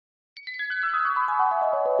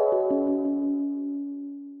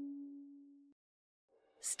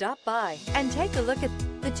Stop by and take a look at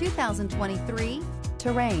the 2023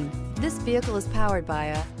 Terrain. This vehicle is powered by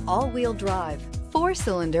a all-wheel drive,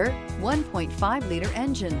 4-cylinder, 1.5-liter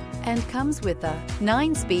engine and comes with a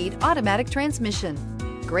 9-speed automatic transmission.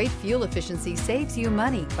 Great fuel efficiency saves you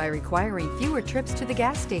money by requiring fewer trips to the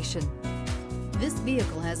gas station. This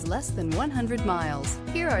vehicle has less than 100 miles.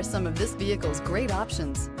 Here are some of this vehicle's great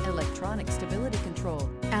options: electronic stability control,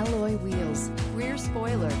 alloy wheels, rear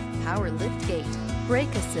spoiler, power liftgate, brake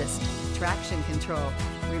assist, traction control,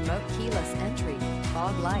 remote keyless entry,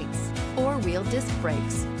 fog lights, 4-wheel disc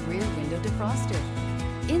brakes, rear window defroster.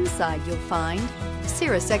 Inside you'll find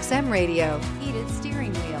Sirius XM radio, heated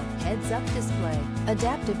steering wheel, heads-up display,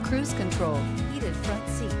 adaptive cruise control, heated front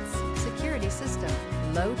seats, security system,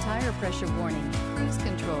 low tire pressure warning, cruise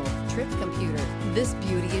control, trip computer. This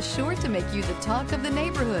beauty is sure to make you the talk of the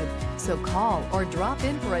neighborhood. So call or drop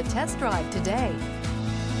in for a test drive today.